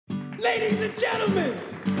Ladies and gentlemen,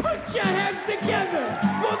 put your hands together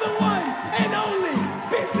for the one and only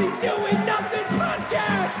Busy Doing Nothing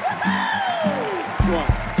podcast. Woo-hoo! 1,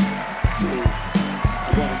 2,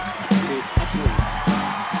 1, 2, 3.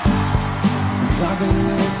 Talking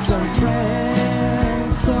with some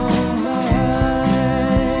friends so much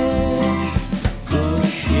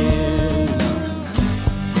bullshit,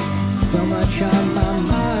 so much on my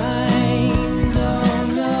mind,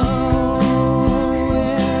 don't know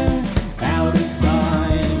where, out of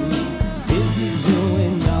time, busy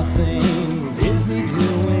doing nothing, busy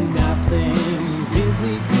doing nothing,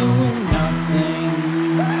 busy doing nothing.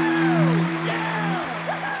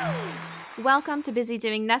 Welcome to Busy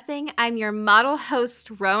Doing Nothing. I'm your model host,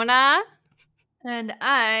 Rona. And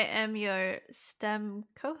I am your STEM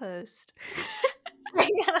co-host.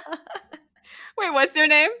 Wait, what's your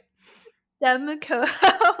name? STEM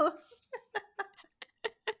co-host.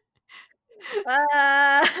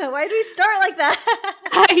 Why do we start like that?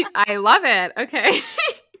 I love it. Okay.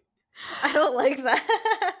 I don't like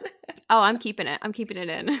that. Oh, I'm keeping it. I'm keeping it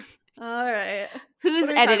in. All right. Who's What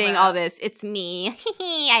are we talking editing about? all this? It's me.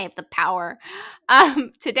 I have the power.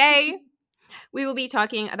 Today, we will be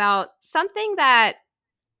talking about something that,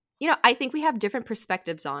 I think we have different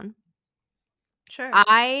perspectives on. Sure.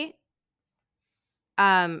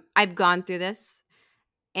 I've gone through this,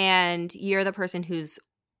 and you're the person who's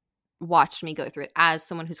watched me go through it as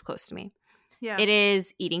someone who's close to me. Yeah. It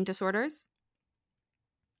is eating disorders.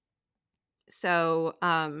 So,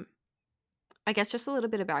 I guess just a little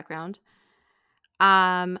bit of background.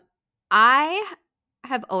 I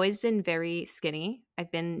have always been very skinny.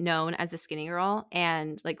 I've been known as a skinny girl,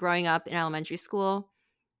 and like growing up in elementary school,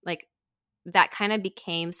 like that kind of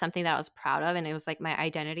became something that I was proud of, and it was like my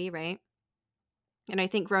identity, right? And I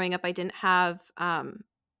think growing up, I didn't have a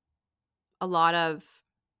lot of.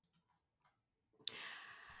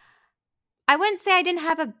 I wouldn't say I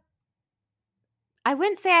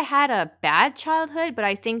had a bad childhood, but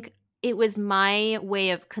I think it was my way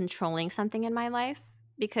of controlling something in my life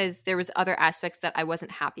because there was other aspects that I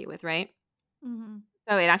wasn't happy with, right? Mm-hmm.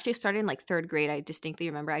 So it actually started in like third grade. I distinctly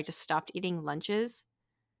remember I just stopped eating lunches.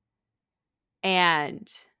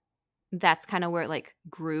 And that's kind of where it like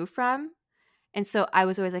grew from. And so I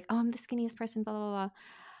was always like, oh, I'm the skinniest person, blah, blah, blah.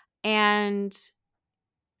 And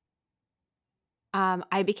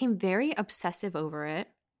I became very obsessive over it.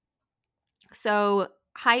 So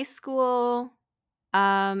high school,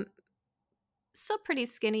 still pretty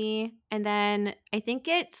skinny. And then I think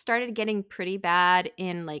it started getting pretty bad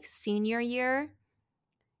in like junior year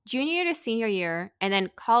to senior year. And then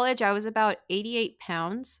college, I was about 88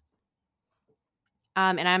 pounds.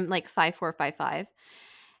 And I'm like 5'4", 5'5".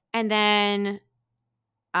 And then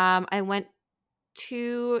I went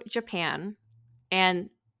to Japan, and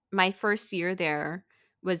my first year there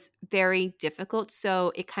was very difficult.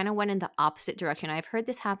 So it kind of went in the opposite direction. I've heard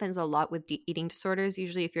this happens a lot with eating disorders.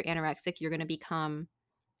 Usually if you're anorexic, you're going to become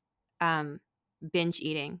binge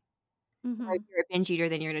eating. Mm-hmm. Or if you're a binge eater,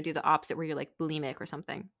 then you're going to do the opposite where you're like bulimic or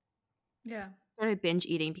something. Yeah. I started binge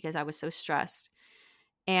eating because I was so stressed.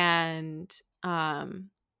 And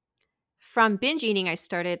from binge eating, I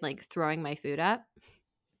started like throwing my food up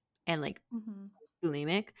and like Mm-hmm.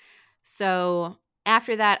 bulimic. So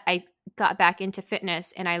after that, I got back into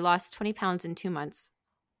fitness and I lost 20 pounds in 2 months.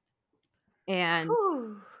 And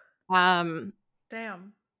Whew. Damn.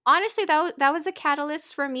 Honestly, that was a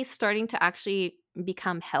catalyst for me starting to actually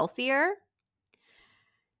become healthier.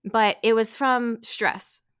 But it was from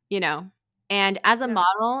stress, And as a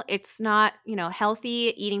model, it's not,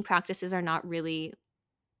 healthy eating practices are not really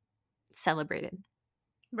celebrated.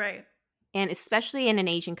 Right. And especially in an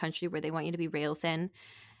Asian country where they want you to be rail thin,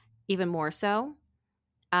 even more so.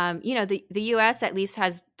 The US at least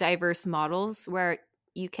has diverse models where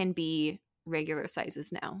you can be regular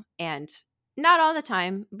sizes now. And not all the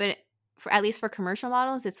time, but at least for commercial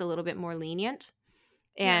models, it's a little bit more lenient.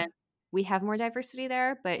 And we have more diversity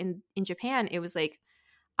there. But in Japan, it was like,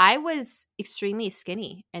 I was extremely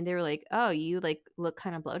skinny. And they were like, oh, you like look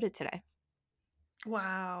kind of bloated today.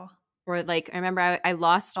 Wow. Or like, I remember I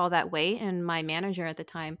lost all that weight, and my manager at the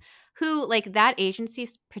time, who like that agency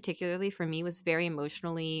particularly for me was very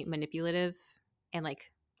emotionally manipulative and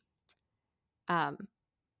like, I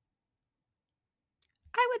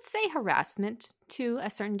would say harassment to a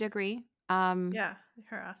certain degree. Yeah.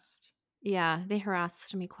 Harassed. Yeah, they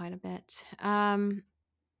harassed me quite a bit.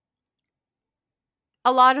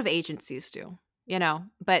 A lot of agencies do,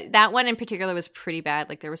 but that one in particular was pretty bad.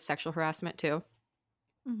 Like there was sexual harassment too.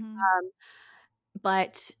 Mm-hmm.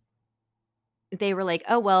 But they were like,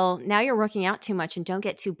 oh, well, now you're working out too much and don't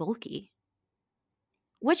get too bulky.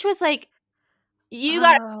 Which was like, you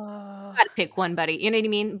got gotta pick one, buddy. You know what I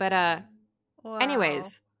mean? But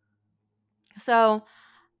Wow. anyways, so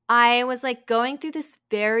I was like going through this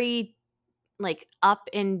very like up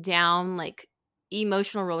and down like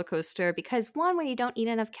emotional roller coaster because one, when you don't eat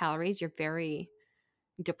enough calories, you're very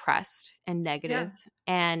depressed and Yeah. negative,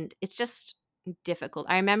 and it's just difficult.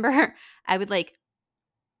 I remember I would like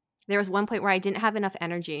there was one point where I didn't have enough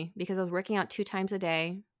energy because I was working out 2 times a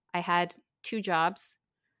day. I had 2 jobs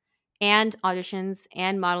and auditions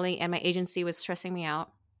and modeling, and my agency was stressing me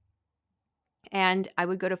out. And I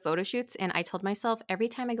would go to photo shoots, and I told myself every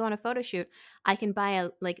time I go on a photo shoot, I can buy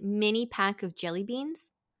a like mini pack of jelly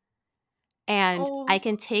beans, and I Oh.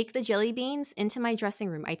 can take the jelly beans into my dressing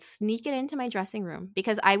room. I'd sneak it into my dressing room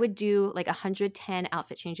because I would do like 110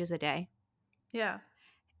 outfit changes a day, Yeah.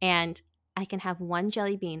 and I can have one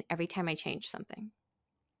jelly bean every time I change something.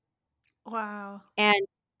 Wow. And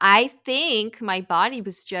I think my body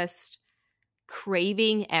was just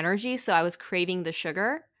craving energy, so I was craving the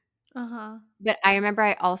sugar. Uh-huh. But I remember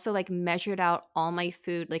I also like measured out all my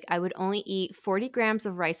food. Like I would only eat 40 grams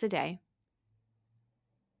of rice a day.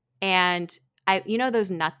 And you know those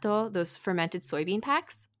natto, those fermented soybean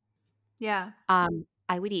packs? Yeah.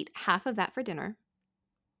 I would eat half of that for dinner,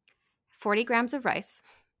 40 grams of rice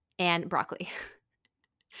and broccoli.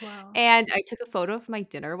 Wow. And I took a photo of my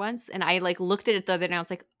dinner once and I like looked at it the other day and I was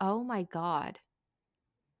like, oh my God,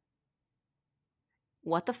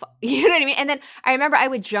 what the fuck? You know what I mean? And then I remember I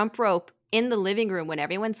would jump rope in the living room when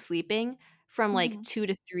everyone's sleeping from like Mhm. 2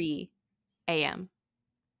 to 3 a.m.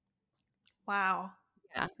 Wow.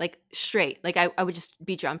 Yeah, like straight. Like I would just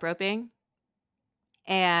be jump roping.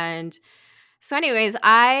 And so, anyways,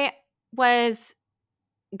 I was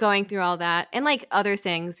going through all that and like other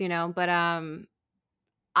things, you know, but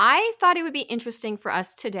I thought it would be interesting for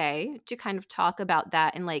us today to kind of talk about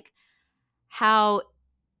that and like how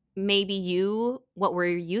maybe what were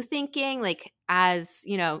you thinking? Like, as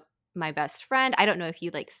you know, my best friend, I don't know if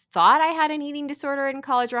you like thought I had an eating disorder in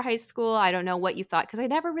college or high school. I don't know what you thought because I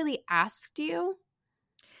never really asked you,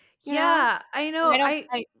 you know? Yeah, I And know. I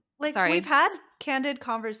don't, Like we've sorry. had candid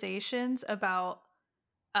conversations about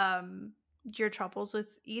um your troubles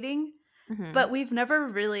with eating, Hmm. but we've never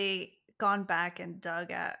really gone back and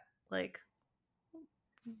dug at like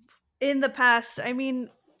in the past. I mean,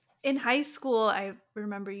 in high school I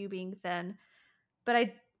remember you being thin, but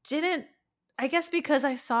I didn't, I guess because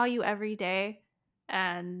I saw you every day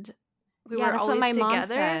and we Yeah, were that's what always my mom together.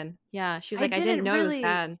 said. Yeah, she's I like, I didn't didn't know it was really,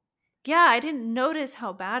 bad. yeah, I didn't notice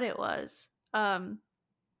how bad it was.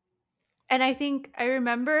 And I think I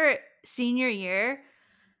remember senior year,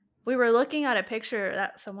 we were looking at a picture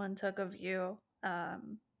that someone took of you.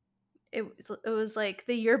 It was like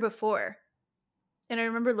the year before, and I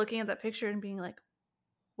remember looking at that picture and being like,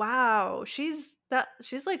 "Wow, she's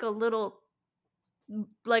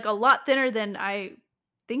like a lot thinner than I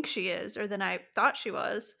think she is, or than I thought she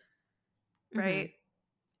was." Hmm. Right?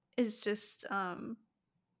 It's just, and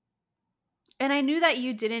I knew that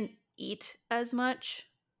you didn't eat as much.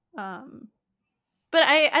 Um, But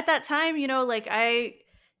I at that time, you know, like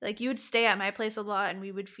you would stay at my place a lot and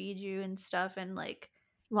we would feed you and stuff and like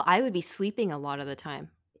Well, I would be sleeping a lot of the time.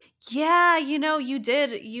 yeah, you know,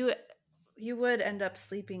 you would end up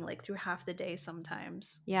sleeping like through half the day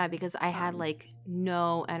sometimes. Yeah, because I had Um like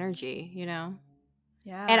no energy, you know?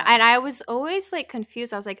 And yeah. and I was always like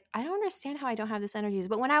confused. I was like, I don't understand how I don't have this energy.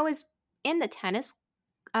 But when I was in the tennis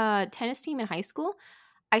team in high school,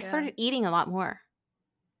 I Yeah. started eating a lot more.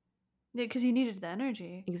 Yeah, cuz you needed the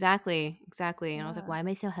energy. Exactly, exactly. And I was like, Yeah. why am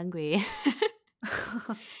I so hungry?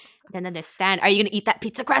 Then they stand. Are you gonna eat that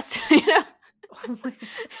pizza crust? You know? Oh my.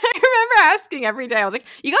 I remember asking every day. I was like,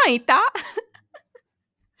 "You gonna eat that?"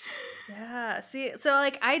 Yeah. See, so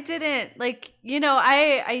like I didn't like, you know,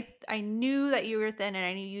 I knew that you were thin and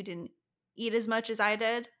I knew you didn't eat as much as I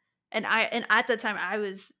did. And at the time I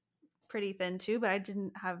was pretty thin too, but I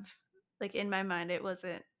didn't have like in my mind it was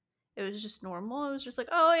just normal. It was just like,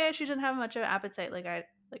 "Oh yeah, she didn't have much of an appetite like I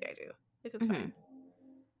do." Like it's Hmm. fine.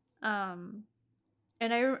 Um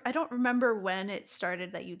and I don't remember when it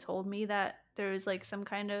started that you told me that there was like some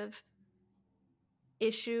kind of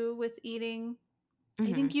issue with eating.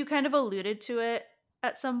 I Hmm. think you kind of alluded to it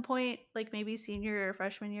at some point, like maybe senior or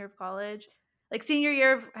freshman year of college. Like senior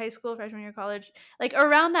year of high school, freshman year of college. Like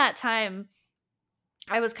around that time,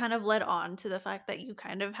 I was kind of led on to the fact that you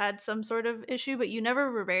kind of had some sort of issue, but you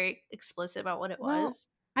never were very explicit about what it Well, was.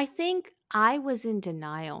 I think I was in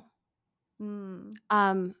denial. Mm.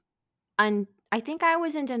 Um, and I think I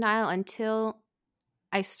was in denial until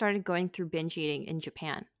I started going through binge eating in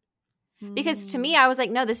Japan. Because to me, Mm. I was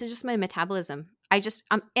like, no, this is just my metabolism.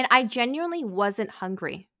 And I genuinely wasn't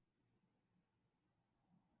hungry.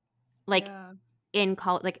 like Yeah. in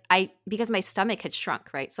college, like because my stomach had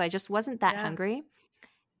shrunk, right? So I just wasn't that Yeah. hungry.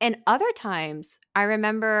 And other times I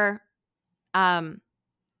remember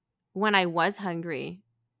when I was hungry,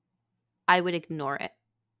 I would ignore it.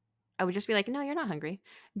 I would just be like, no, you're not hungry.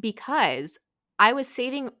 Because I was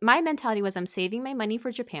saving, my mentality was I'm saving my money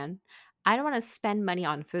for Japan. I don't want to spend money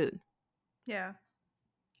on food. Yeah.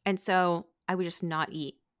 And so I would just not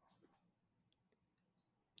eat.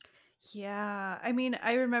 Yeah. I mean,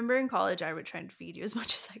 I remember in college I would try and feed you as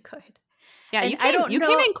much as I could. Yeah, And I don't you came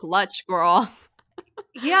know. in clutch, girl.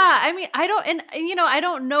 Yeah, I mean, I don't, and I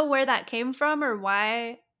don't know where that came from or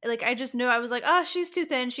why. Like, I just knew I was like, oh, she's too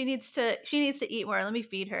thin. She needs to eat more. Let me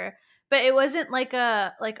feed her. But it wasn't like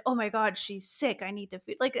oh my God, she's sick. I need to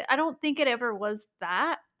feed. Like, I don't think it ever was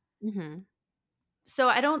that. Mm-hmm. So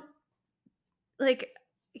I don't like,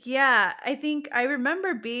 yeah, I think I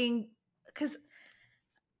remember being, because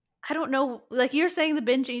I don't know, like you're saying the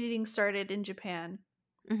binge eating started in Japan.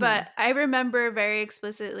 Mm-hmm. But I remember very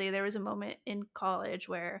explicitly there was a moment in college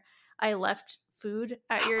where I left food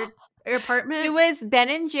at your It apartment. was Ben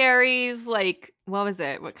and Jerry's, like, what was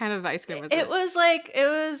it? What kind of ice cream was It it? was like it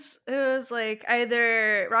was like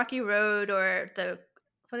either Rocky Road or the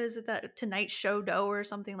what is it, that Tonight Show dough or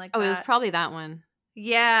something like Oh, it was that. probably that one.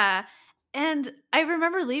 Yeah. And I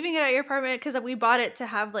remember leaving it at your apartment because we bought it to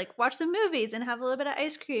have like watch some movies and have a little bit of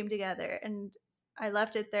ice cream together. And I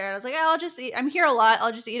left it there. I was like, oh, I'll just eat. I'm here a lot.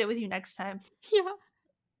 I'll just eat it with you next time. Yeah.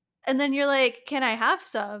 And then you're like, can I have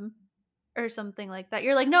some? Or something like that.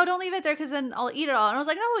 You're like, no, don't leave it there because then I'll eat it all. And I was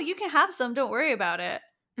like, no, you can have some. Don't worry about it.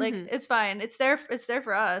 Like, Mm-hmm. it's fine. It's there. It's there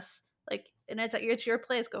for us. Like, and it's your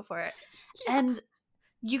place. Go for it. Yeah. And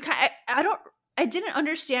you kind, I didn't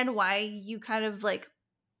understand why you kind of like.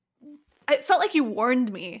 I felt like you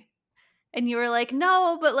warned me, and you were like,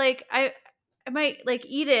 no, but like I might like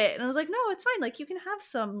eat it. And I was like, no, it's fine. Like, you can have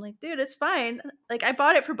some. Like, dude, it's fine. Like, I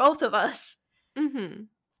bought it for both of us. Mm-hmm.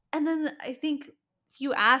 And then I think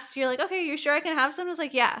you asked, you're like, okay, you sure I can have some? I was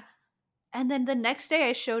like, yeah. And then the next day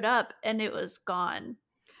I showed up and it was gone.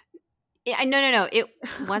 Yeah, no. It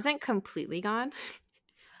wasn't completely gone. It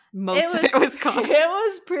Most of was it was gone. it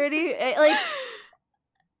was pretty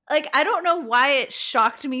like I don't know why it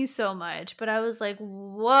shocked me so much, but I was like,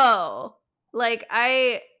 whoa. Like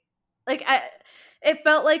I it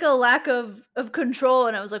felt like a lack of control,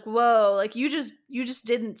 and I was like, whoa, like you just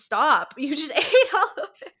didn't stop. You just ate all of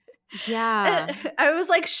it. Yeah. And I was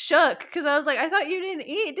like shook because I was like, I thought you didn't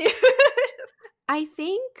eat, dude. I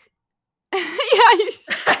think yeah,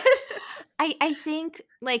 I think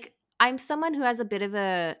like I'm someone who has a bit of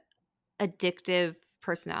a addictive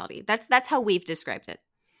personality. That's how we've described it.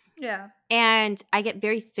 Yeah. And I get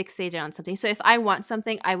very fixated on something. So if I want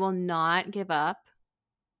something, I will not give up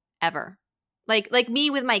ever. Like me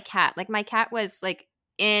with my cat. Like my cat was like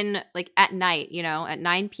in like at night, at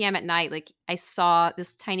 9 p.m. at night, like I saw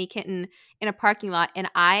this tiny kitten in a parking lot and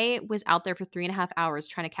I was out there for 3.5 hours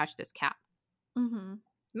trying to catch this cat. Mm-hmm.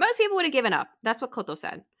 Most people would have given up. That's what Koto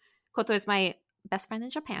said. Koto is my best friend in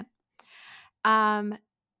Japan.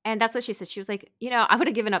 And that's what she said. She was like, I would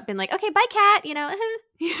have given up, been like, okay, bye, cat,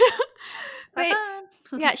 But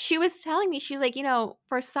yeah, she was telling me, she's like,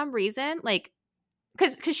 for some reason, like,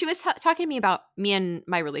 because she was talking to me about me and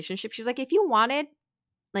my relationship. She's like, if you wanted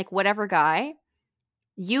like whatever guy,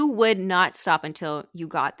 you would not stop until you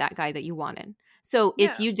got that guy that you wanted. So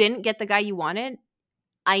if Yeah. you didn't get the guy you wanted,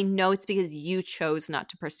 I know it's because you chose not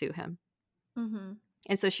to pursue him. Mm-hmm.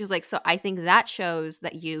 And so she's like, so I think that shows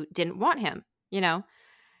that you didn't want him, And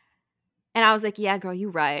I was like, yeah, girl, you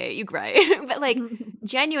right. But like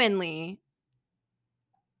genuinely,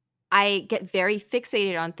 I get very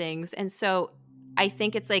fixated on things. And so I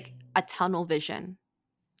think it's like a tunnel vision,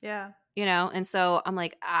 Yeah. And so I'm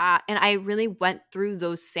like, and I really went through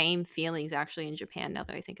those same feelings actually in Japan now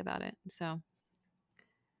that I think about it. So,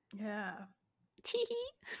 Yeah.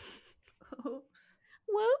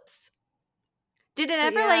 whoops. Did it But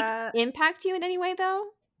ever like yeah, impact you in any way though?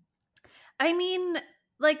 I mean,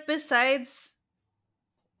 like besides,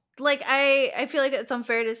 like I feel like it's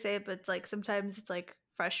unfair to say, but it's like sometimes it's like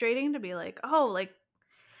frustrating to be like, oh, like,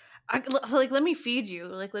 like let me feed you,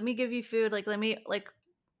 like let me give you food, like let me like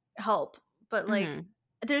help, but like Mm-hmm.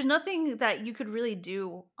 there's nothing that you could really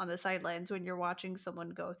do on the sidelines when you're watching someone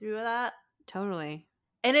go through that. Totally.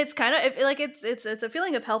 And it's kind of like it's a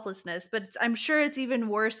feeling of helplessness, but I'm sure it's even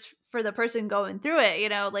worse for the person going through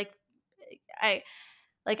it. I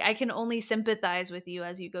I can only sympathize with you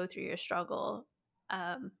as you go through your struggle.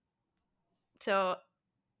 So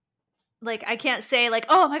like I can't say like,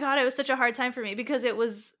 oh my God, it was such a hard time for me, because it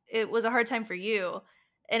was a hard time for you,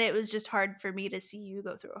 and it was just hard for me to see you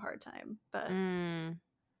go through a hard time. But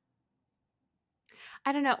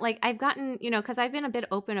I don't know, like I've gotten, because I've been a bit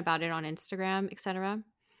open about it on Instagram, etc.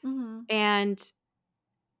 Mm-hmm. And,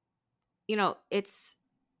 it's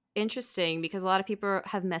interesting because a lot of people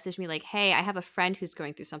have messaged me like, hey, I have a friend who's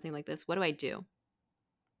going through something like this. What do I do?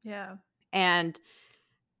 Yeah. And,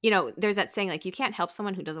 there's that saying like, you can't help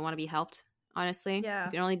someone who doesn't want to be helped, honestly. You Yeah.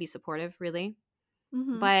 can only be supportive, really.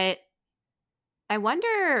 Mm-hmm. But I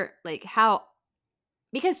wonder like how,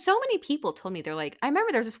 because so many people told me, they're like, I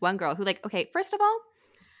remember there's this one girl who like, okay, first of all,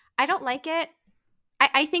 I don't like it.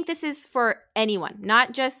 I think this is for anyone,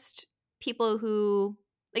 not just people who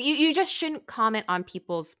like you just shouldn't comment on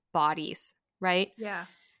people's bodies, right? Yeah.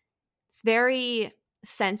 It's very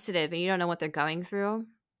sensitive and you don't know what they're going through.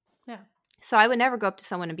 Yeah. So I would never go up to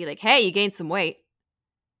someone and be like, hey, you gained some weight.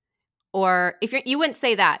 Or if you wouldn't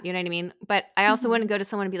say that, you know what I mean? But I also Mhm. wouldn't go to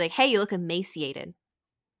someone and be like, hey, you look emaciated.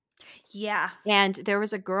 Yeah. And there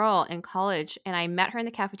was a girl in college and I met her in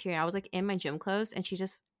the cafeteria. And I was like in my gym clothes and she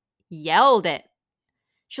just yelled it.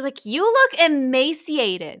 She was like, you look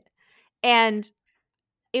emaciated. And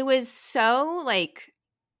it was so like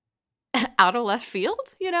out of left field,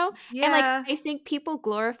 And like Yeah. I think people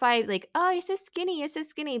glorify like, oh, you're so skinny, you're so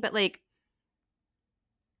skinny. But like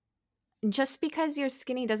just because you're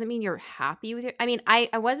skinny doesn't mean you're happy with your I mean, I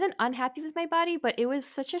wasn't unhappy with my body, but it was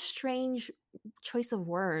such a strange choice of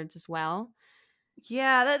words as well.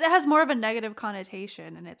 Yeah, that has more of a negative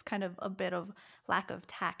connotation, and it's kind of a bit of lack of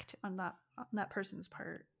tact on that person's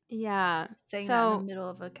part. Yeah. Saying that in the So middle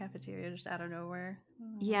of a cafeteria just out of nowhere. I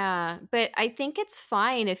don't know. yeah, but I think it's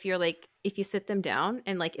fine if you're like if you sit them down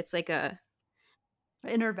and like it's like a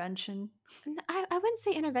Intervention. I wouldn't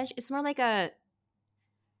say intervention. It's more like a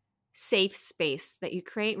safe space that you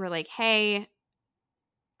create where like, hey,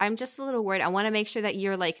 I'm just a little worried. I want to make sure that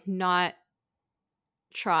you're like not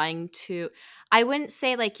trying to I wouldn't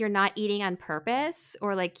say like you're not eating on purpose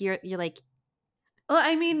or like you're like Well,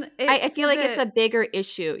 I mean, I feel for like it's the a bigger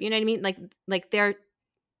issue. You know what I mean? Like they're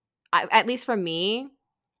at least for me,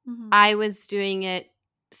 Mhm. I was doing it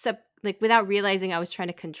like without realizing I was trying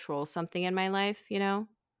to control something in my life. Yeah.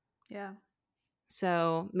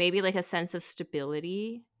 So maybe like a sense of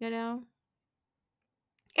stability. It's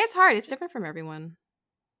hard. It's different from everyone.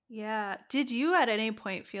 Yeah. Did you at any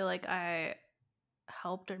point feel like I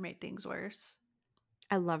helped or made things worse?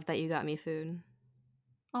 I love that you got me food.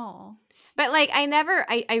 Oh. But like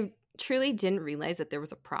I truly didn't realize that there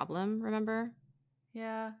was a problem, remember?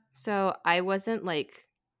 Yeah. So I wasn't like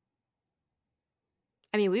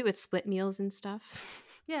I mean, we would split meals and stuff.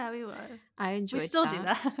 Yeah, we would. I We enjoyed still do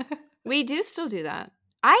that. that. We do still do that.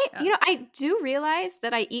 Yeah. I do realize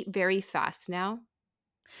that I eat very fast now.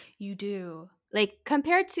 You do. Like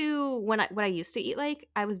compared to what I used to eat like,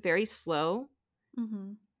 I was very slow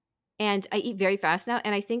Mhm. and I eat very fast now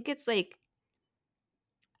and I think it's like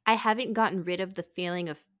I haven't gotten rid of the feeling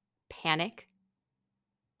of panic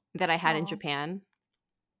that I had in Oh. Japan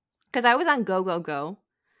cuz I was on go go go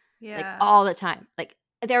like Yeah. all the time. Like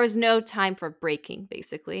there was no time for breaking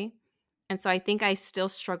basically. And so I think I still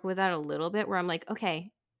struggle with that a little bit where I'm like,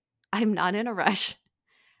 okay, I'm not in a rush.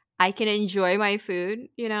 I can enjoy my food.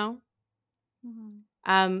 Mhm.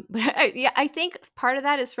 But yeah, I think part of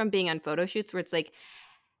that is from being on photo shoots where it's like,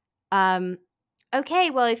 um,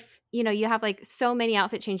 okay, well, if you have like so many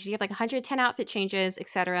outfit changes, you have like 110 outfit changes,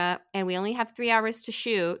 etc., and we only have 3 hours to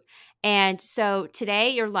shoot. And so today,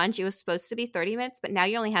 your lunch it was supposed to be 30 minutes, but now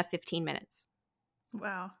you only have 15 minutes.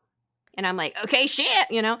 Wow. And I'm like, okay, shit.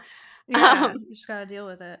 Yeah, you just gotta deal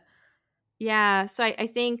with it. Yeah. So I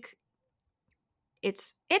think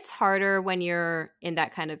it's harder when you're in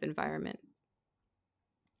that kind of environment.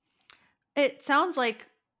 It sounds like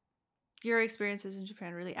your experiences in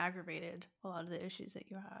Japan really aggravated a lot of the issues that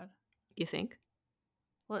you had. You think?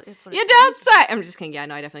 Well, it's what You it sounds don't say. like. I'm just kidding. Yeah,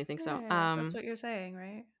 no, I definitely think so. Yeah, that's what you're saying,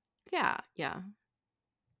 right? Yeah, yeah.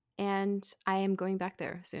 And I am going back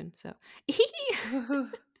there soon. So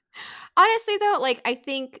honestly though, like I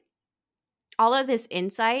think all of this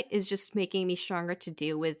insight is just making me stronger to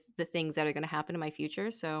deal with the things that are going to happen in my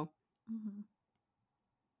future. So, Mhm.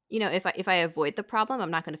 if I avoid the problem,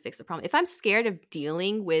 I'm not going to fix the problem. If I'm scared of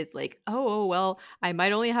dealing with like, oh, well, I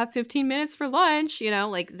might only have 15 minutes for lunch,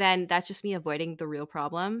 like then that's just me avoiding the real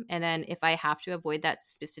problem. And then if I have to avoid that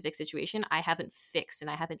specific situation, I haven't fixed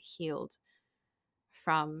and I haven't healed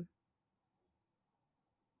from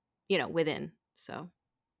within. So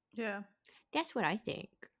Yeah. that's what I think.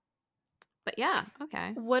 But yeah,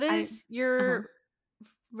 okay. What I is uh-huh. your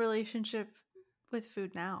relationship with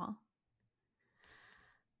food now?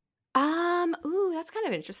 Ooh, that's kind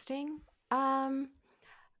of interesting. Um,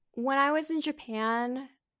 when I was in Japan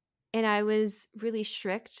and I was really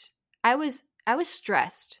strict, I was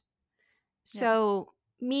stressed. Yeah. So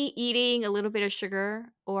me eating a little bit of sugar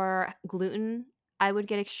or gluten, I would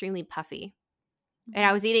get extremely puffy. And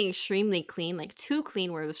I was eating extremely clean, like too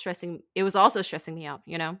clean where it was also stressing me out,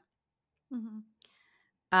 you know?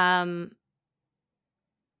 Mm-hmm. Um,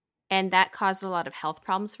 and that caused a lot of health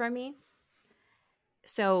problems for me.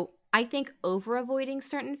 So I think over avoiding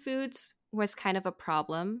certain foods was kind of a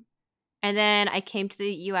problem. And then I came to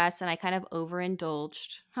the US and I kind of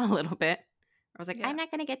overindulged a little bit. I was like, Yeah. I'm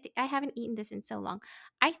not going to I haven't eaten this in so long.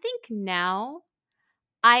 I think now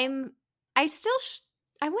I'm, I still,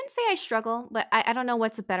 I wouldn't say I struggle, but I don't know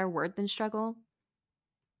what's a better word than struggle.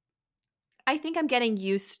 I think I'm getting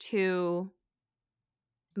used to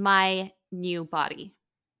my new body,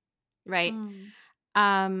 right? Mm.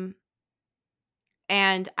 Um,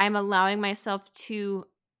 and I'm allowing myself to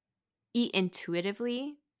eat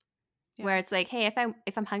intuitively, Yeah. where it's like, hey,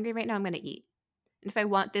 if I'm hungry right now, I'm gonna eat. And if I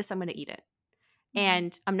want this, I'm gonna eat it. Mm-hmm.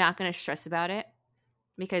 And I'm not gonna stress about it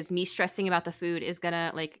because me stressing about the food is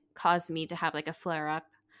gonna like cause me to have like a flare up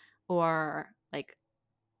or like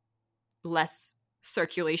less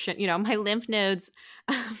circulation, my lymph nodes.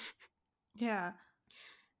 Yeah.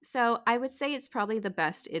 So I would say it's probably the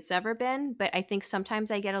best it's ever been, but I think sometimes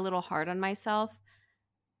I get a little hard on myself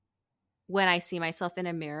when I see myself in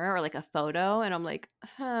a mirror or like a photo and I'm like,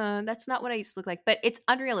 that's not what I used to look like. But it's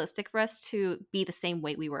unrealistic for us to be the same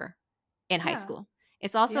weight we were in high Yeah. school.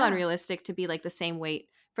 It's also Yeah. unrealistic to be like the same weight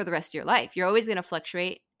for the rest of your life. You're always going to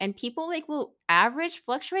fluctuate. And people like will average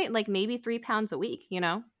fluctuate like maybe 3 pounds a week,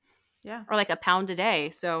 Yeah. or like a pound a day.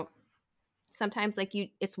 So sometimes like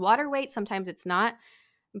it's water weight, sometimes it's not.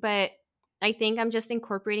 But I think I'm just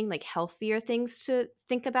incorporating like healthier things to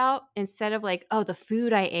think about instead of like, oh, the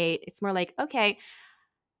food I ate. It's more like, okay,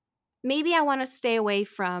 maybe I want to stay away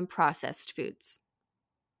from processed foods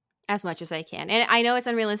as much as I can. And I know it's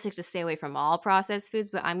unrealistic to stay away from all processed foods,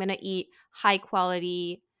 but I'm going to eat high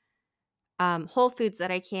quality whole foods that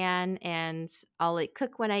I can, and I'll like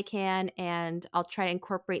cook when I can, and I'll try to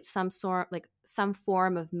incorporate some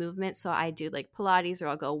form of movement. So I do like Pilates or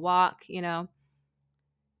I'll go walk,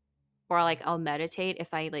 or like I'll meditate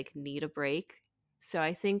if I like need a break. So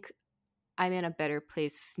I think I'm in a better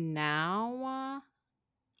place now.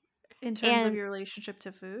 In terms of And your relationship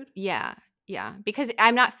to food. yeah, yeah, because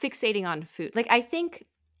I'm not fixating on food. Like I think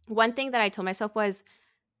one thing that I told myself was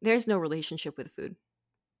there's no relationship with food.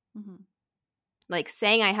 Mm-hmm. Like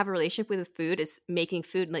saying I have a relationship with food is making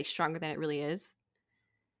food like stronger than it really is.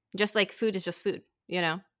 Just like food is just food,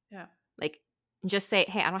 Yeah. Like just say,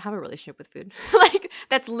 "Hey, I don't have a relationship with food." Like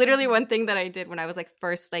that's literally Mhm. one thing that I did when I was like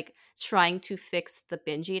first like trying to fix the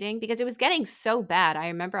binge eating because it was getting so bad. I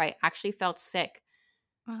remember I actually felt sick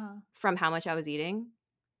Uh-huh. from how much I was eating.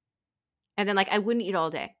 And then like I wouldn't eat all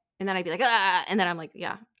day. And then I'd be like, "Ah," and then I'm like,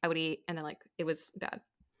 "Yeah, I would eat." And then like it was bad.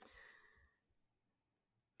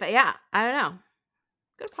 But yeah, I don't know.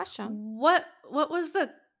 Good question. What was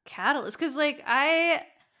the catalyst? Because like I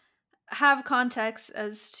have context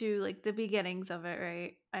as to like the beginnings of it,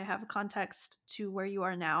 right? I have context to where you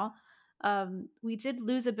are now. We did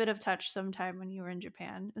lose a bit of touch sometime when you were in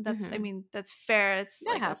Japan. I Mhm. mean, that's fair. It's That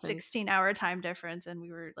like a happens. 16-hour time difference and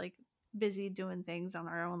we were like busy doing things on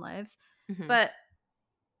our own lives. Mhm. But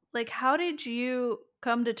like how did you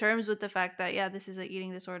come to terms with the fact that yeah, this is an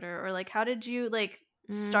eating disorder, or like how did you like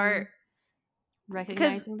start, Mm, because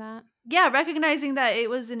recognizing that. yeah, recognizing that it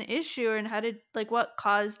was an issue, and how did like what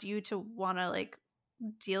caused you to want to like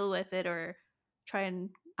deal with it or try and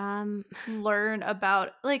Um learn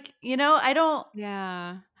about like yeah. I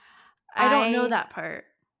don't know I that part.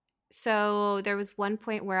 So there was one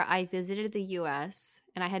point where I visited the US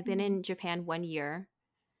and I had been Mhm. in Japan 1 year.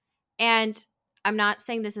 And I'm not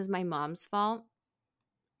saying this is my mom's fault.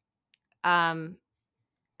 Um,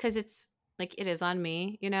 because it's like it is on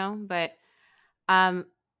me, but um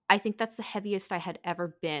I think that's the heaviest I had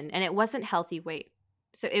ever been. And it wasn't healthy weight.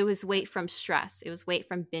 So it was weight from stress. It was weight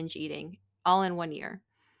from binge eating all in 1 year.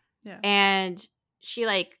 Yeah. And she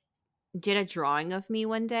like did a drawing of me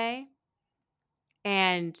one day.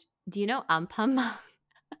 And do you know Ampam?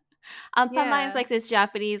 Ampama is Yeah. like this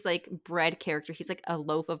Japanese like bread character. He's like a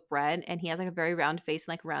loaf of bread and he has like a very round face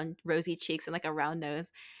and like round rosy cheeks and like a round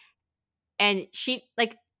nose. And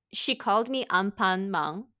she called me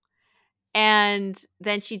Ampanmang. And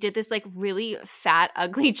then she did this like really fat,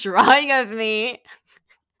 ugly drawing of me.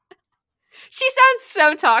 She sounds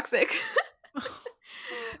so toxic.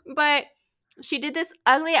 But she did this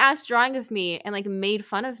ugly ass drawing of me and like made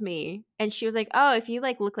fun of me. And she was like, "Oh, if you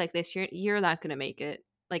like look like this, you're not gonna make it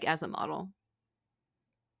like as a model."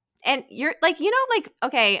 And you're like, like,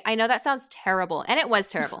 okay, I know that sounds terrible. And it was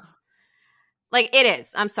terrible. Like, it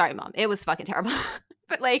is. I'm sorry, mom. It was fucking terrible.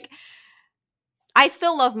 But like, I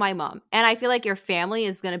still love my mom. And I feel like your family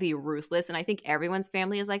is going to be ruthless. And I think everyone's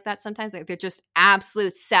family is like that sometimes. Like they're just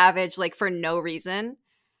absolute savage, like for no reason.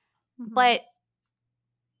 Mhm. But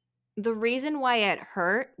the reason why it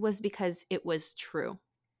hurt was because it was true.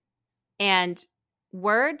 And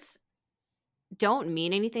words don't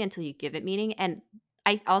mean anything until you give it meaning. And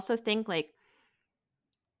I also think like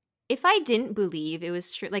if I didn't believe it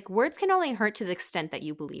was true, like words can only hurt to the extent that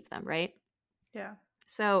you believe them, right? Yeah.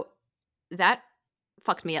 So that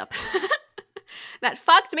fucked me up. That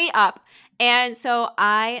fucked me up. And so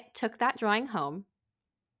I took that drawing home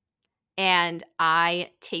and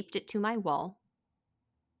I taped it to my wall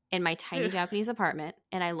in my tiny Ugh. Japanese apartment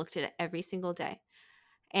and I looked at it every single day.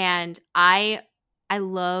 And I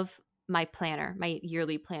love my planner, my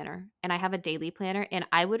yearly planner, and I have a daily planner and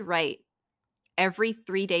I would write every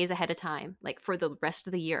 3 days ahead of time, like for the rest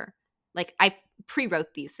of the year. Like I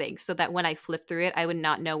pre-wrote these things so that when I flipped through it, I would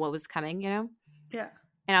not know what was coming, you know? Yeah.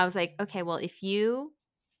 And I was like, okay, well, if you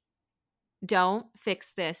don't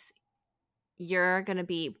fix this, you're going to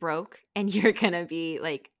be broke and you're going to be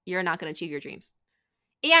like, you're not going to achieve your dreams.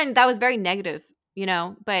 And that was very negative, you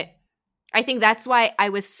know? But I think that's why I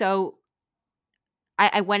was so,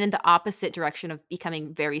 I went in the opposite direction of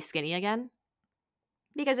becoming very skinny again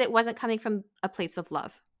because it wasn't coming from a place of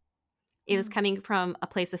love. It was Mhm. coming from a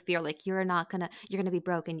place of fear, like you're going to be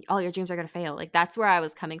broke and all your dreams are going to fail. Like that's where I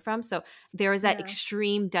was coming from. So there was that Yeah.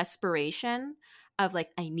 extreme desperation of like,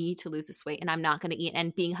 I need to lose this weight and I'm not going to eat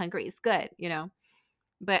and being hungry is good, you know?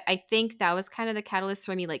 But I think that was kind of the catalyst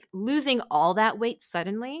for me, like losing all that weight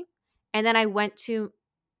suddenly. And then I went to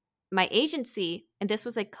my agency and this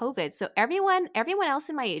was like COVID. So everyone else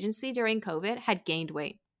in my agency during COVID had gained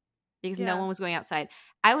weight because no Yeah. one was going outside.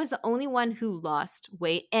 I was the only one who lost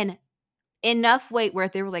weight and enough weight where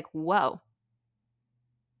they were like, whoa,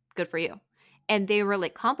 good for you. And they were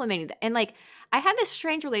like complimenting that. And like, I had this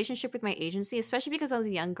strange relationship with my agency, especially because I was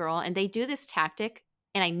a young girl and they do this tactic.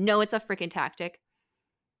 And I know it's a freaking tactic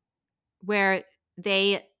where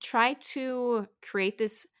they try to create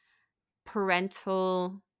this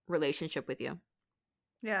parental relationship with you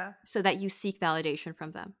Yeah. so that you seek validation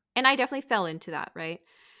from them. And I definitely fell into that, right?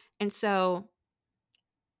 And so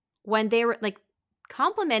when they were like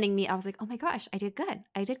complimenting me, I was like, oh my gosh, I did good.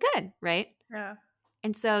 I did good, right? Yeah.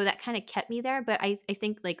 And so that kind of kept me there. But I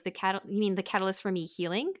think like you mean the catalyst for me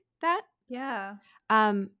healing that? Yeah.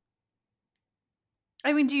 Um,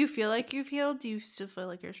 I mean, do you feel like you've healed? Do you still feel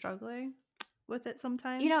like you're struggling with it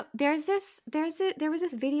sometimes? you know, there was this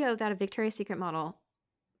video that a Victoria's Secret model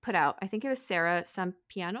put out. I think it was Sarah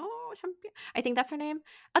Sampiano. I think that's her name.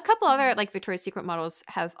 A couple other Mhm. like Victoria's Secret models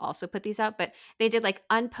have also put these out, but they did like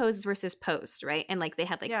unposed versus posed, right? And like they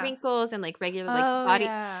had like Yeah. wrinkles and like regular like Oh, body.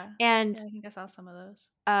 yeah. And Yeah, I think I saw some of those.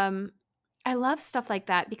 um I love stuff like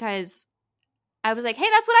that because I was like, hey,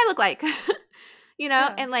 that's what I look like. You know,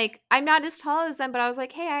 Yeah. and like I'm not as tall as them, but I was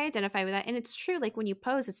like, hey, I identify with that. And it's true, like when you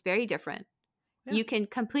pose, it's very different. Yeah. You can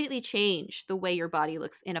completely change the way your body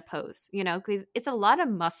looks in a pose, you know, because it's a lot of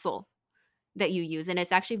muscle that you use. And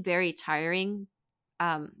it's actually very tiring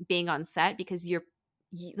being on set because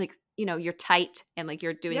like, you know, you're tight and like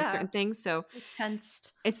you're doing Yeah. certain things. So Like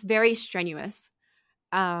tensed. it's very strenuous.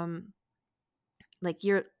 Like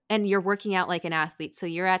you're working out like an athlete. So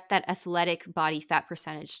you're at that athletic body fat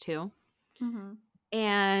percentage too. Mm-hmm.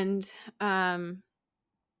 And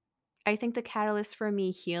I think the catalyst for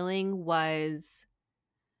me healing was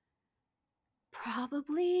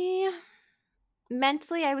probably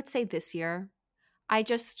mentally, I would say this year. I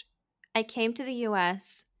came to the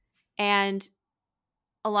US and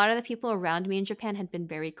a lot of the people around me in Japan had been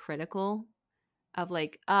very critical of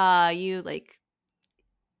like, you like,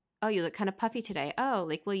 oh, you look kind of puffy today. Oh,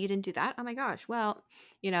 like, well, you didn't do that. Oh my gosh. Well,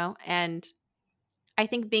 you know, and I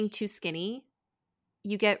think being too skinny,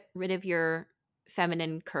 you get rid of your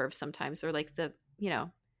feminine curves sometimes or like you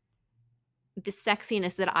know, the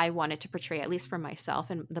sexiness that I wanted to portray, at least for myself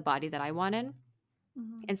and the body that I wanted.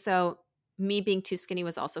 Mm-hmm. And so me being too skinny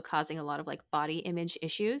was also causing a lot of like body image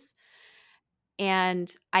issues.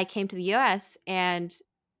 And I came to the US and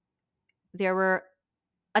there were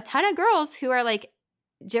a ton of girls who are like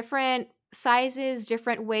different sizes,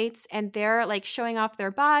 different weights, and they're like showing off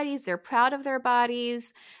their bodies. They're proud of their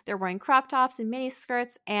bodies. They're wearing crop tops and mini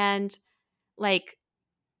skirts. And like,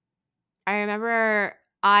 I remember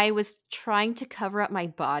I was trying to cover up my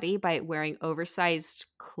body by wearing oversized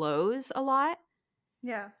clothes a lot.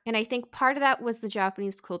 Yeah. And I think part of that was the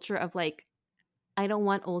Japanese culture of like, I don't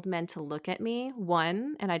want old men to look at me,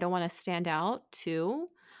 one, and I don't want to stand out, two.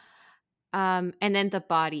 And then the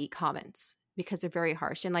body comments because they're very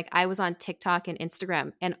harsh. And like I was on TikTok and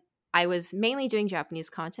Instagram and I was mainly doing Japanese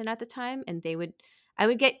content at the time, and I would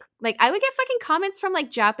get fucking comments from like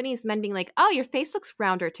Japanese men being like, "Oh, your face looks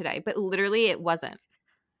rounder today," but literally it wasn't.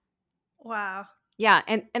 Wow. Yeah,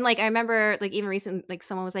 and like I remember like even recently like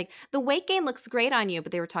someone was like, "The weight gain looks great on you,"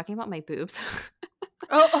 but they were talking about my boobs.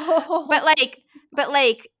 but Oh. like but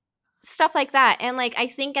like stuff like that. And like I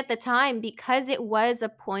think at the time because it was a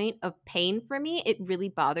point of pain for me, it really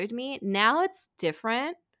bothered me. Now it's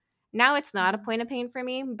different. Now it's not a Mhm. point of pain for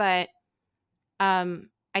me, but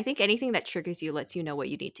I think anything that triggers you lets you know what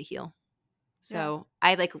you need to heal. Yeah. So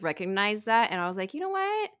I like recognized that and I was like, you know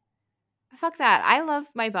what? Fuck that. I love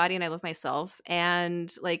my body and I love myself.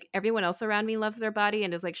 And like everyone else around me loves their body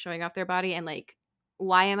and is like showing off their body. And like,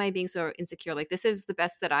 why am I being so insecure? Like, this is the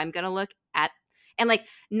best that I'm going to look at. And like,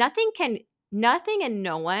 nothing and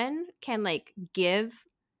no one can like give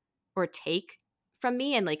or take from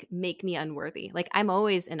me and like make me unworthy. Like, I'm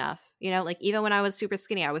always enough, like even when I was super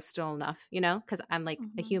skinny, I was still enough, because I'm like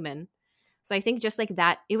a Mhm. human. So I think just like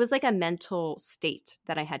that, it was like a mental state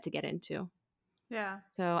that I had to get into. Yeah.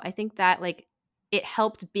 So I think that like it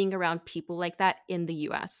helped being around people like that in the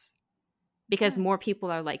US because Nice. more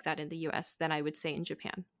people are like that in the US than I would say in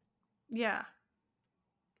Japan. Yeah.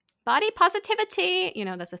 Body positivity,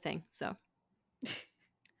 that's a thing. So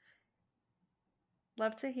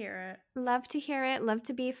Love to hear love to hear it, love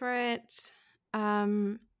to be for it.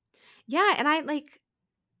 Yeah, and I like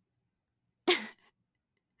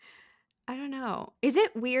I don't know. Is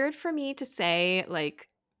it weird for me to say like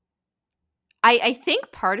I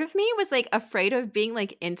think part of me was like afraid of being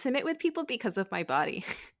like intimate with people because of my body.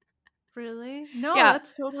 Really? No, Yeah.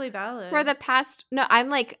 that's totally For valid. the past no, I'm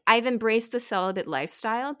like I've embraced the celibate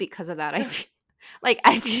lifestyle because of that. I feel like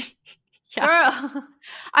I yeah. Girl.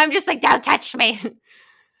 I'm just like, don't touch me.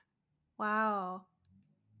 Wow.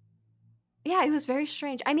 Yeah, it was very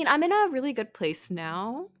strange. I mean, I'm in a really good place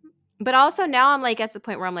now. But also now I'm like at the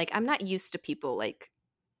point where I'm like, I'm not used to people like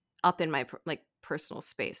up in my like personal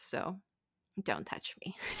space. So don't touch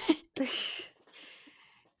me.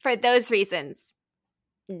 For those reasons,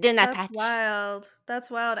 do not That's touch. wild. That's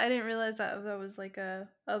wild. I didn't realize that was like a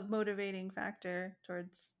motivating factor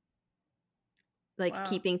towards Like wow.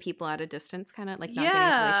 keeping people at a distance, kind of like not getting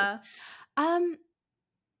into relationships. Yeah. Um,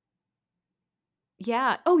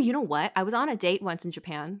 yeah. Oh, you know what? I was on a date once in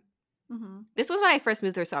Japan. Mhm. This was when I first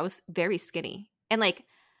moved there, so I was very skinny and like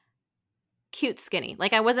cute skinny.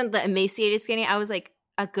 Like I wasn't the emaciated skinny. I was like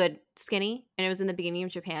a good skinny, and it was in the beginning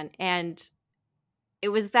of Japan. And it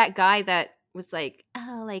was that guy that was like,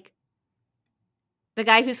 oh, like the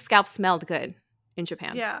guy whose scalp smelled good in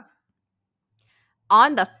Japan. Yeah.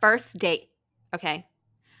 On the first date, okay.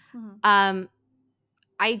 Mhm. Um,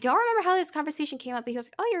 I don't remember how this conversation came up, but he was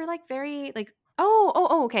like, "Oh, you're like very like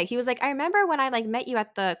oh, okay." He was like, "I remember when I like met you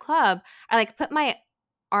at the club, I like put my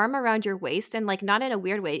arm around your waist and like not in a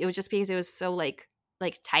weird way. It was just because it was so like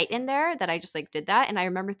tight in there that I just like did that. And I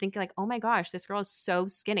remember thinking like, "Oh my gosh, this girl is so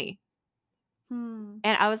skinny." Hmm.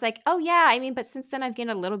 And I was like, "Oh yeah, I mean, but since then I've gained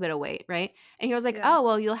a little bit of weight, right?" And he was like, Yeah. "Oh,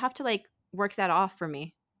 well, you'll have to like work that off for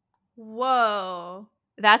me." Whoa.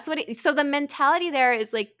 That's what so the mentality there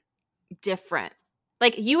is like different.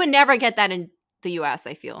 Like you would never get that in the US,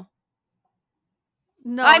 I feel.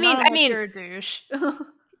 No, I not mean I unless mean you're a douche.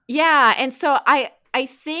 Yeah, and so I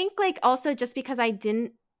think like also just because I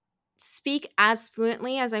didn't speak as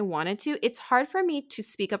fluently as I wanted to, it's hard for me to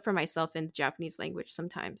speak up for myself in Japanese language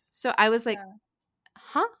sometimes. So I was like, Yeah.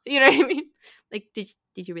 "Huh?" You know what I mean? Like did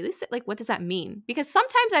you really say like what does that mean? Because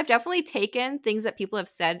sometimes I've definitely taken things that people have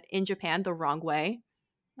said in Japan the wrong way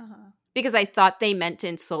Uh-huh. because I thought they meant to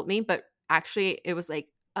insult me, but actually it was like,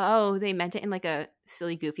 "Oh, they meant it in like a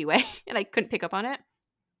silly goofy way." And I couldn't pick up on it.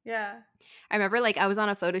 Yeah. I remember like I was on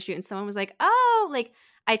a photo shoot and someone was like, "Oh, like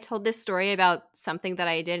I told this story about something that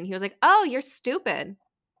I did." And he was like, "Oh, you're stupid."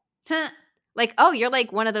 Huh. Like, "Oh, you're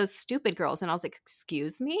like one of those stupid girls." And I was like,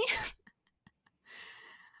 "Excuse me?"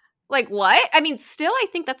 Like, what? I mean, still I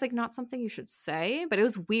think that's like not something you should say, but it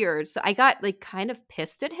was weird. So I got like kind of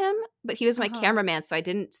pissed at him, but he was my Uh-huh. cameraman, so I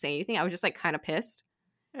didn't say anything. I was just like kind of pissed.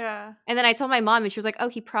 Yeah. And then I told my mom and she was like, "Oh,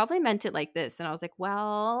 he probably meant it like this." And I was like,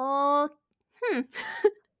 "Well, hmm.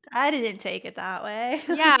 I didn't take it that way.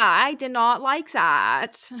 Yeah, I did not like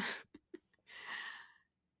that."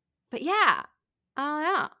 But yeah.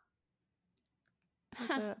 I don't know.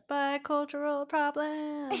 Those are bicultural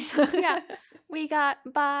problems. Yeah, we got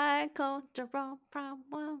bicultural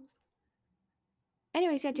problems.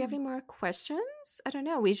 Anyways, yeah, do you have Hmm. any more questions? I don't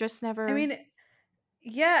know. We just I never. mean,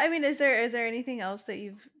 yeah, I mean, is there anything else that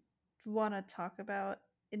you've want to talk about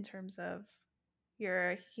in terms of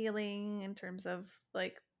your healing, in terms of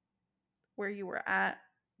like where you were at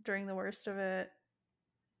during the worst of it?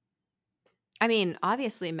 I mean,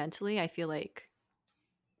 obviously mentally, I feel like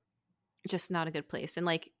just not a good place. And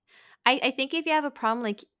like, I think if you have a problem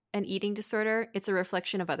like an eating disorder, it's a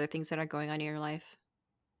reflection of other things that are going on in your life.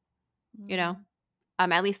 You know,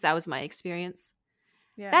 Mm, at least that was my experience.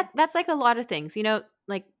 yeah. That's like a lot of things. You know,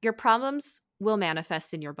 like your problems will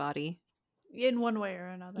manifest in your body. In one way or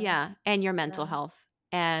another. Yeah, and your mental Yeah. health.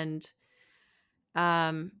 And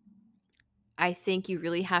um I think you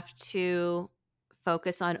really have to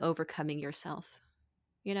focus on overcoming yourself,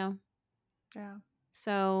 you know? Yeah.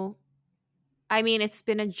 So, I mean, it's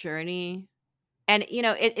been a journey. And, you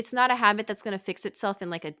know, it's not a habit that's going to fix itself in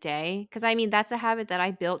like a day. Cause I mean, that's a habit that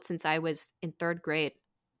I built since I was in third grade.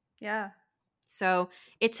 Yeah. So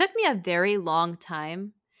it took me a very long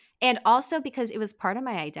time. And also because it was part of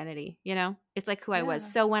my identity, you know? It's like who I was. Yeah.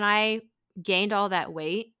 So when I gained all that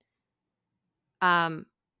weight,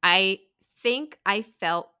 I think I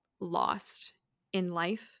felt lost in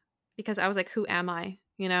life because I was like, who am I?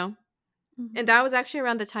 You know? And Mhm. that was actually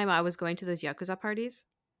around the time I was going to those Yakuza parties.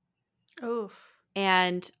 Oof.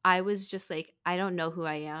 And I was just like, I don't know who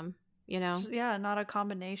I am, you know? Yeah, not a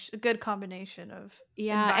good combination of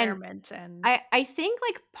Yeah. And environment and I think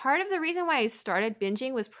like part of the reason why I started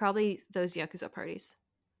binging was probably those Yakuza parties.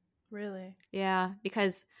 really. Yeah.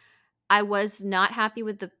 Because I was not happy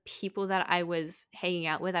with the people that I was hanging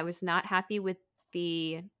out with. I was not happy with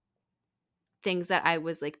the things that I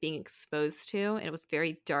was like being exposed to, and it was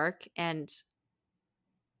very dark. And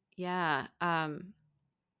yeah,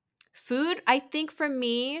 food, I think for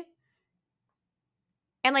me,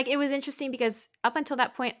 and like it was interesting because up until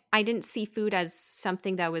that point I didn't see food as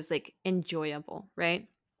something that was like enjoyable, right?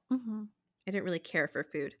 Mm-hmm. I didn't really care for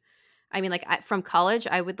food. I mean, like from college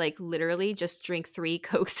I would like literally just drink 3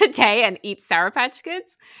 Cokes a day and eat Sour Patch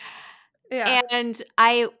Kids. Yeah. And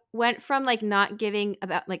I went from like not giving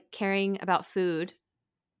about like caring about food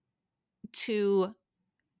to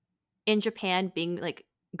in Japan being like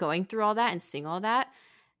going through all that and seeing all that,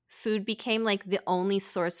 food became like the only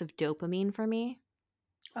source of dopamine for me.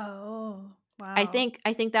 Oh, I wow. think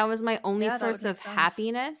I think that was my only Yeah, that would source make of sense.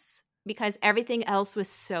 happiness because everything else was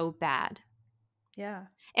so bad. Yeah.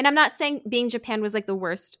 And I'm not saying being Japan was like the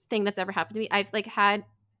worst thing that's ever happened to me. I've like had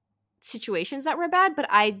situations that were bad, but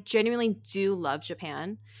I genuinely do love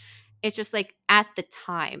Japan. It's just like at the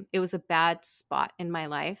time, it was a bad spot in my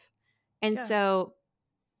life. And Yeah. so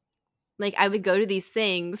like I would go to these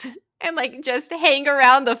things and like just hang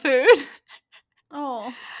around the food.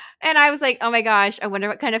 Oh. And I was like, oh my gosh, I wonder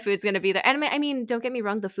what kind of food's going to be there. And I mean, don't get me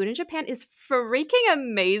wrong, the food in Japan is freaking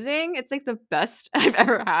amazing. It's like the best I've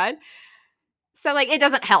ever had. So like it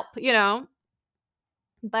doesn't help, you know?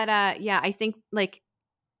 But yeah, I think like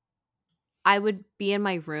I would be in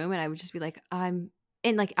my room and I would just be like, and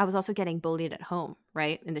like I was also getting bullied at home,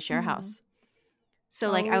 right? In the share Mm-hmm. house. So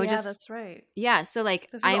like Oh, I would yeah, just that's right. yeah, so like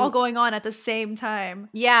This is all going on at the same time.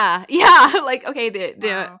 yeah, yeah, like okay, the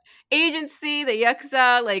Wow. agency, the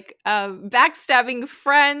yakuza, like backstabbing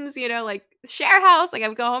friends, you know, like share house, like I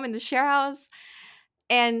would go home in the share house.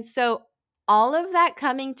 And so all of that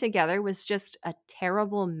coming together was just a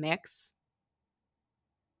terrible mix.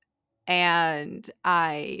 And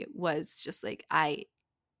I was just like and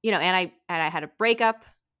I had a breakup.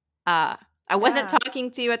 I wasn't Yeah.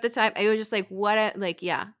 talking to you at the time. I was just like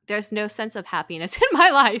yeah, there's no sense of happiness in my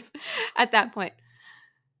life at that point.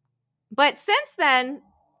 But since then,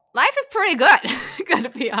 life is pretty good, gotta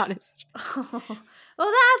be honest.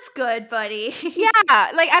 Well, that's good, buddy. Yeah,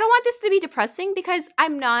 like I don't want this to be depressing because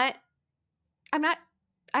I'm not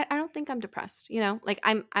I don't think I'm depressed, you know? Like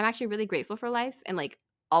I'm actually really grateful for life and like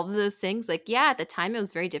all of those things. Like, yeah, at the time it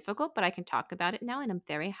was very difficult, but I can talk about it now and I'm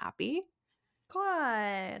very happy.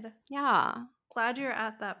 Glad. Yeah. Glad you're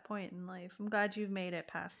at that point in life. I'm glad you've made it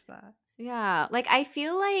past that. Yeah. Like I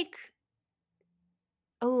feel like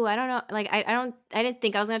oh, I don't know. Like I didn't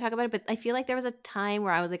think I was gonna talk about it, but I feel like there was a time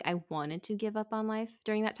where I was like I wanted to give up on life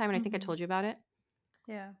during that time, and I think I Mm-hmm. told you about it.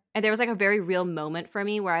 Yeah. And there was like a very real moment for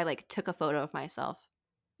me where I like took a photo of myself,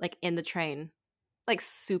 like in the train, like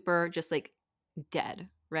super just like dead,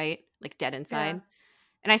 right? Like dead Yeah. inside.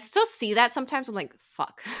 And I still see that sometimes. I'm like,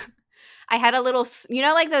 fuck. I had a little, you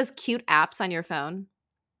know, like those cute apps on your phone.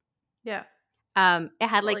 Yeah. It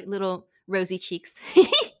had like Like, little rosy cheeks,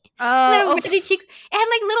 little oh, rosy cheeks. It had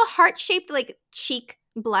like little heart shaped like cheek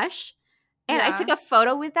blush, and I took yeah. a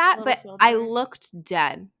photo with that. Little But I filter. looked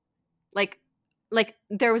dead, like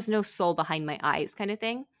there was no soul behind my eyes, kind of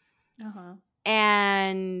thing. Uh-huh.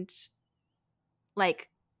 And like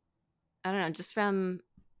I don't know, just from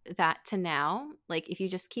that to now, like if you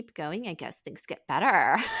just keep going, I guess things get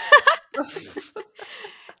better.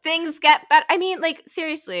 Things get better. I mean, like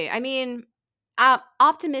seriously. I mean,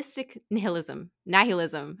 Optimistic nihilism.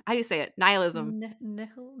 Nihilism. How do you say it? Nihilism.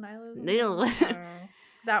 Nihilism? Nihil. I don't know.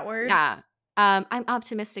 That word? Yeah. I'm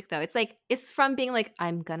optimistic though. It's like it's from being like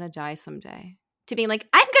I'm gonna die someday to being like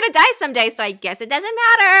I'm gonna die someday, so I guess it doesn't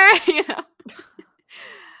matter. You know.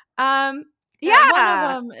 Um. Yeah, one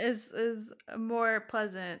Yeah. of them is more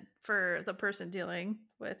pleasant for the person dealing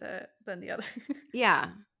with it than the other. Yeah.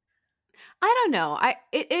 I don't know.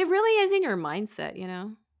 It really is in your mindset, you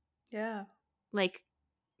know? Yeah. Like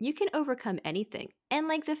you can overcome anything. And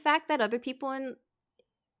like the fact that other people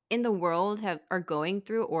in the world are going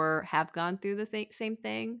through or have gone through the same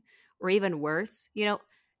thing or even worse, you know,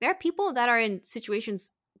 there are people that are in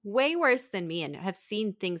situations way worse than me and have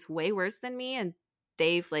seen things way worse than me and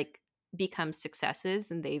they've like become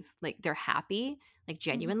successes and they're happy, like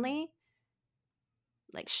genuinely.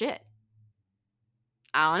 Like shit.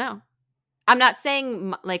 I don't know. I'm not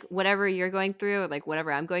saying like whatever you're going through or like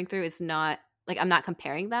whatever I'm going through is not like I'm not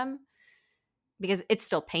comparing them because it's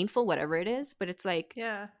still painful whatever it is, but it's like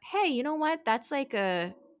Yeah. hey, you know what? That's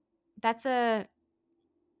a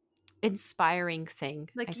inspiring thing,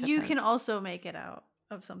 I Like you can suppose. also make it out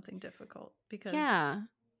of something difficult because Yeah.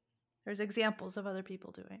 there's examples of other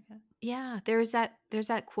people doing it. Yeah, there's that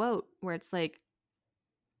quote where it's like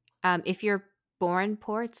if you're born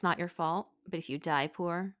poor, it's not your fault, but if you die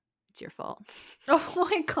poor, it's your fault. Oh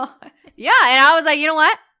my god. Yeah, and I was like, you know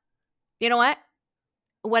what? You know what?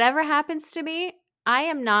 Whatever happens to me, I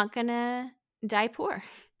am not gonna die poor.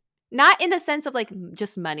 Not in the sense of like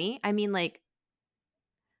just money. I mean like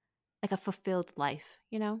a fulfilled life,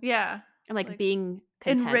 you know? Yeah. And like Like being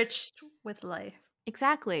content. enriched with life.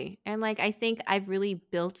 Exactly. And like I think I've really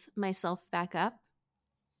built myself back up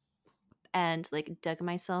and like dug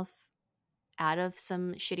myself out of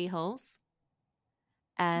some shitty holes.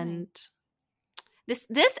 And this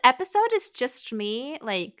episode is just me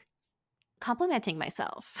like complimenting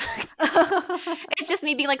myself. It's just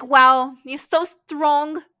me being like, wow, you're so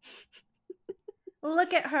strong.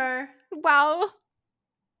 Look at her. Wow.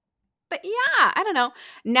 But yeah, I don't know.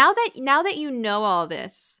 Now that you know all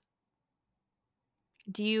this,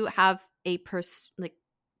 do you have a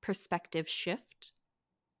perspective shift?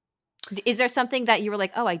 Is there something that you were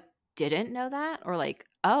like, oh, I didn't know that, or like,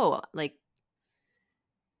 oh, like?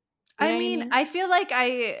 You know I what mean, I feel like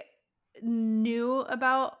I knew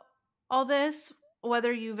about all this,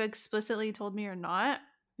 whether you've explicitly told me or not.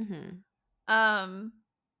 Mm-hmm.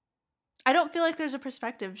 I don't feel like there's a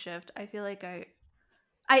perspective shift. I feel like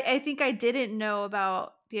I think I didn't know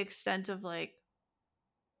about the extent of like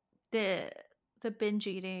the binge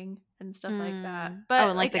eating and stuff like that. But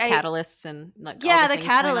and like the catalysts and like all yeah, the the things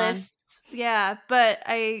going on. catalysts. Yeah, but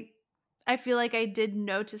I feel like I did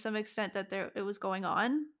know to some extent that it was going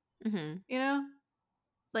on. Mm-hmm. You know,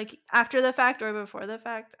 like after the fact or before the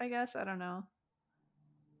fact. I guess I don't know.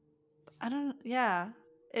 Yeah,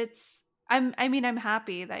 I mean, I'm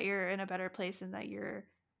happy that you're in a better place and that you're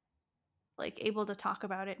like able to talk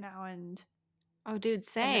about it now and Oh, dude, and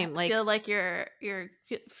same. Like, feel like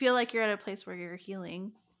feel like you're at a place where you're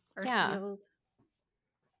healing or yeah. healed.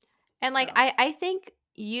 And like, So. I think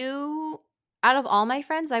you, out of all my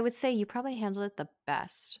friends, I would say you probably handled it the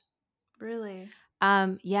best. Really?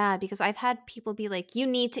 Yeah, because I've had people be like, you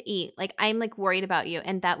need to eat. Like, I'm like worried about you.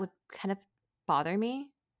 And that would kind of bother me.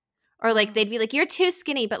 Or like, they'd be like, you're too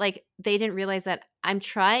skinny. But like, they didn't realize that I'm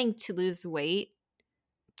trying to lose weight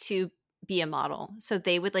to be a model. So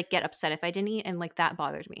they would like get upset if I didn't eat. And like, that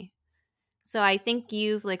bothered me. So I think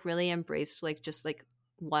you've like really embraced like just like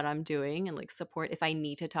what I'm doing and like support if I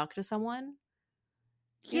need to talk to someone.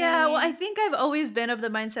 Yeah, well, I think I've always been of the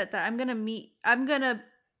mindset that I'm gonna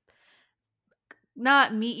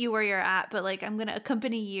not meet you where you're at, but like I'm gonna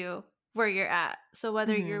accompany you where you're at. So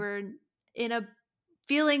whether Mhm. you're in a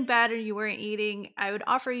feeling bad or you weren't eating, I would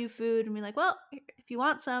offer you food and be like, well, if you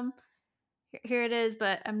want some, here it is,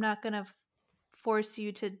 but I'm not gonna force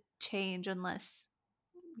you to change unless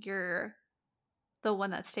you're the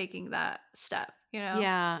one that's taking that step, you know?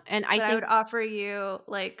 Yeah. And I But I think would offer you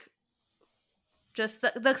like just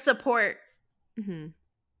the support Mhm.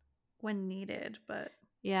 when needed, but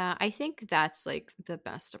Yeah, I think that's like the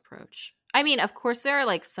best approach. I mean, of course there are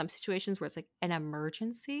like some situations where it's like an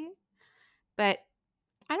emergency, but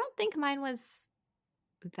I don't think mine was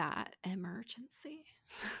that emergency.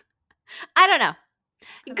 I don't know.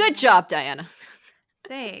 Good job, Diana.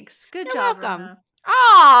 thanks. Good You're job, welcome. Rona.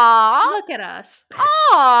 Aww. Look at us. Aww.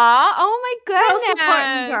 Oh my Girls goodness.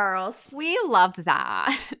 supporting girls. We love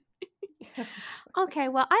that. Okay,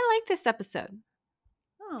 well, I like this episode.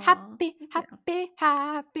 Aw, Happy, me too. happy,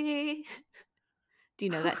 happy. Do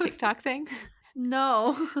you know that TikTok thing?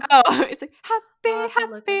 No. Oh, it's like I'll happy, have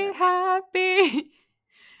to look it happy, up. happy.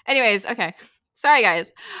 Anyways, okay. Sorry,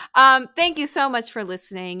 guys. Thank you so much for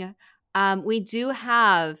listening. We do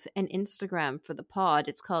have an Instagram for the pod.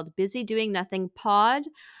 It's called Busy Doing Nothing Pod.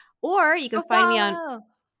 Or you can Go find me on follow.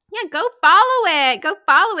 Yeah, go follow it. Go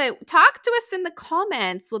follow it. Talk to us in the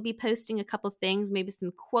comments. We'll be posting a couple things, maybe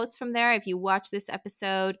some quotes from there. If you watch this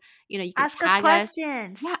episode, you can Ask us tag us.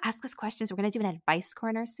 questions. Yeah, ask us questions. We're going to do an advice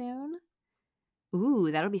corner soon.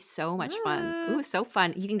 Ooh, that'll be so much fun. Ooh, so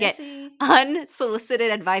fun. You can get Spicy.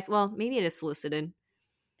 unsolicited advice. Well, maybe it is solicited.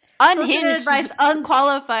 Solicited Unhinged. advice,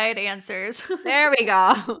 unqualified answers. There we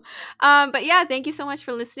go. But yeah, thank you so much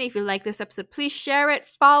for listening. If you like this episode, please share it,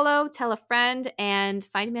 follow, tell a friend, and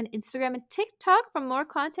find me on Instagram and TikTok for more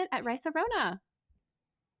content at Rice Arona.